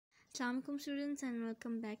Assalamualaikum students, and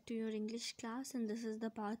welcome back to your English class, and this is the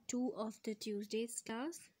part 2 of the Tuesday's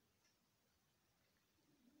class.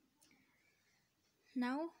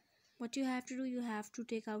 Now what you have to do, you have to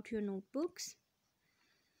take out your notebooks,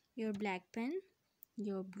 your black pen,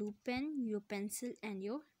 your blue pen, your pencil and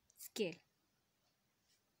your scale.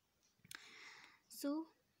 So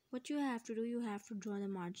what you have to do, you have to draw the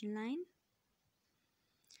margin line,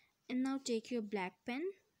 and now take your black pen,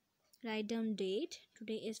 write down date.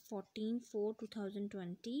 Today is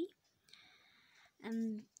 14/4/2020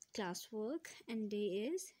 and classwork, and day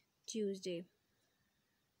is Tuesday.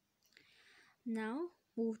 Now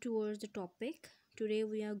move towards the topic. Today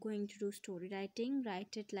we are going to do story writing.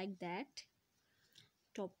 Write it like that.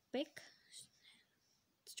 Topic: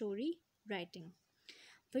 story writing.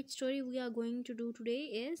 Which story we are going to do today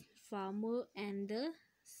is Farmer and the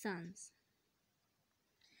Sons.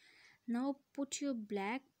 Now put your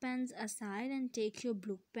black pens aside and take your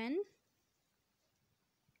blue pen.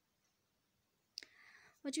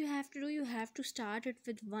 What you have to do, you have to start it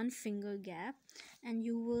with one finger gap, and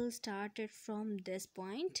you will start it from this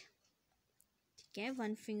point. Okay,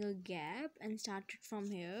 one finger gap and start it from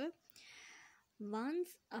here.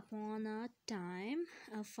 Once upon a time,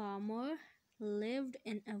 a farmer lived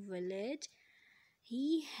in a village. He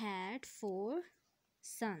had 4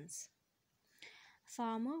 sons.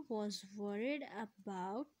 Farmer was worried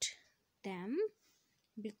about them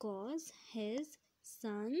because his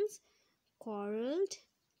sons quarreled,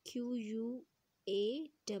 QUARRELLED,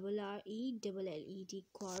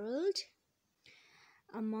 quarreled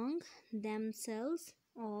among themselves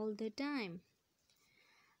all the time.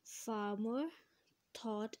 Farmer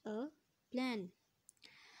thought a plan.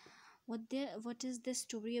 What is this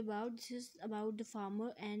story about? This is about the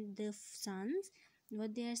farmer and the sons.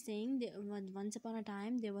 What they are saying, once upon a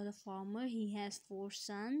time there was a farmer. He has 4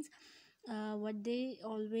 sons. What they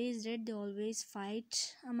always did, they always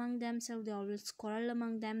fight among themselves. They always quarrel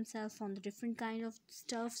among themselves on the different kind of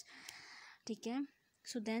stuffs. Okay,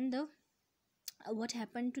 so then what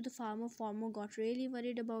happened to the farmer got really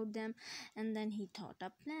worried about them, and then he thought a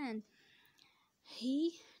plan.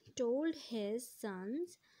 He told his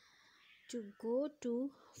sons to go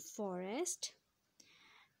to forest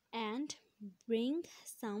and bring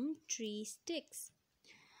some tree sticks.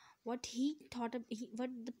 What he thought of, what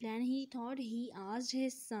the plan he thought, he asked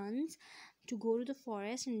his sons to go to the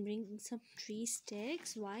forest and bring some tree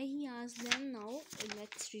sticks. Why he asked them? Now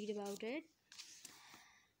let's read about it.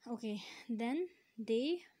 Okay, then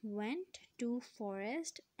they went to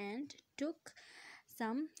forest and took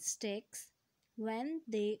some sticks. When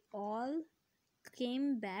they all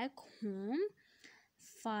came back home,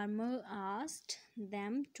 farmer asked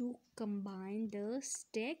them to combine the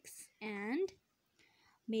sticks and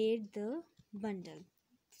made the bundle.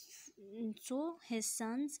 So his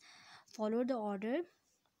sons followed the order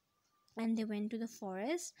and they went to the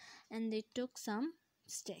forest and they took some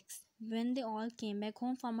sticks. When they all came back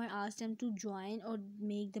home, farmer asked them to join or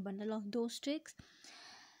make the bundle of those sticks.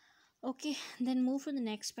 Okay, then move to the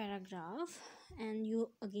next paragraph, and you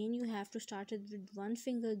have to start it with one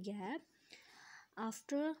finger gap.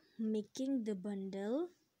 After making the bundle,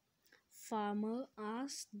 farmer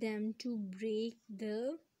asked them to break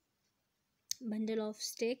the bundle of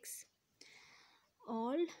sticks.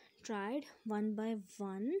 All tried one by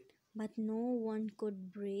one, but no one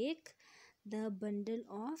could break the bundle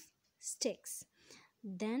of sticks.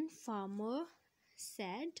 Then farmer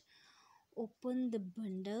said, "Open the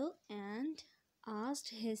bundle," and asked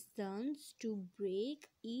his sons to break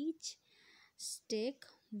each stick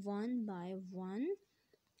one by one,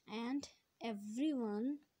 and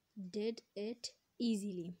everyone did it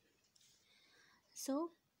easily.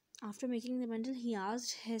 So after making the bundle, he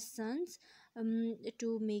asked his sons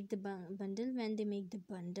to make the bundle. When they make the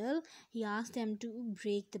bundle, he asked them to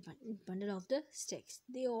break the bundle of the sticks.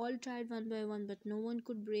 They all tried one by one, but no one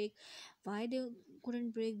could break. Why they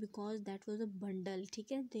couldn't break? Because that was a bundle.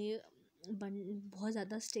 ठीक है, they बहुत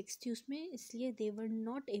ज़्यादा sticks थी उसमें, इसलिए they were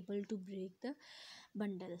not able to break the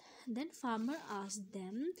bundle. Then farmer asked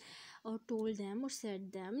them or told them or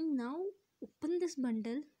said them, "Now open this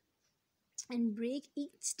bundle and break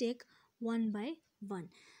each stick one by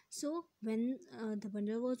one." So when the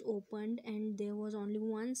bundle was opened and there was only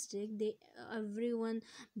one stick, everyone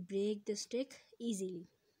break the stick easily.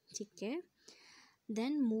 Okay,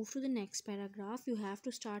 then move to the next paragraph. You have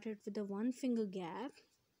to start it with a one finger gap.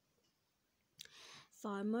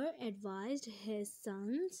 Farmer advised his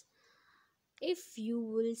sons, "If you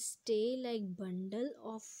will stay like bundle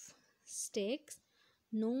of sticks,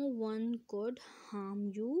 no one could harm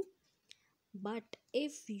you. But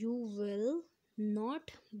if you will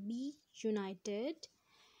not be united,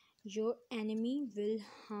 Your enemy will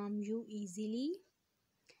harm you easily.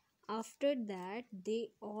 After that, they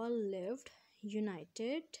all lived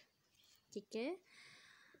united. ठीक है.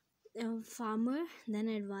 Farmer then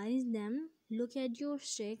advised them, look at your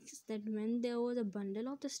sticks, that when there was a bundle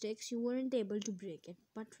of the sticks you weren't able to break it,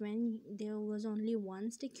 but when there was only one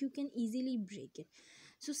stick you can easily break it.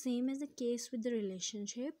 So same as the case with the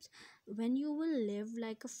relationships, when you will live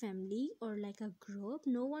like a family or like a group,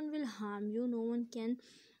 no one will harm you, no one can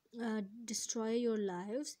destroy your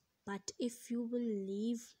lives. But if you will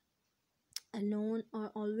live alone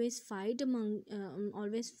or always fight,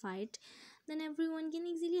 then everyone can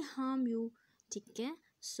easily harm you. ठीक है.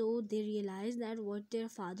 So they realized that what their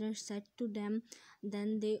father said to them,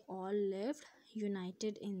 then they all lived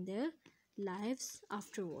united in their lives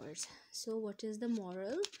afterwards. So what is the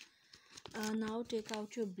moral? Now take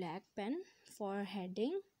out your black pen for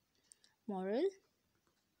heading moral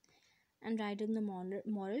and write in the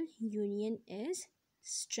moral, union is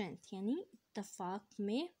strength, यानी इत्तेफाक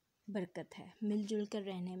में बरकत है, मिलजुल कर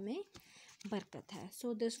रहने में बरकत है.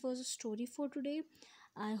 So this was a story for today.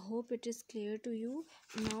 I hope it is clear to you.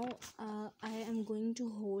 Now I am going to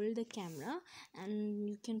hold the camera and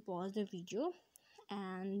you can pause the video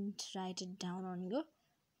and write it down on your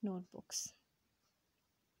notebooks.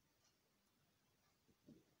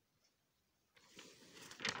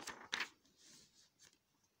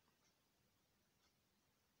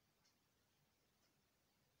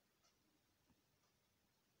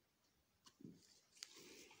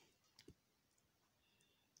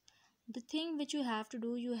 The thing which you have to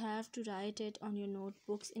do, you have to write it on your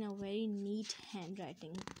notebooks in a very neat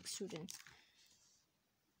handwriting, students.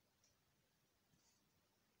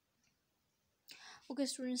 Okay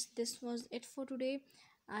students, this was it for today.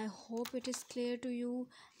 I hope it is clear to you,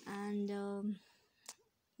 and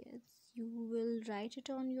yes, you will write it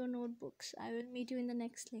on your notebooks. I will meet you in the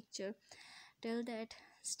next lecture. Till that,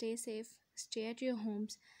 stay safe, stay at your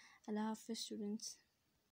homes. Allah Hafiz students.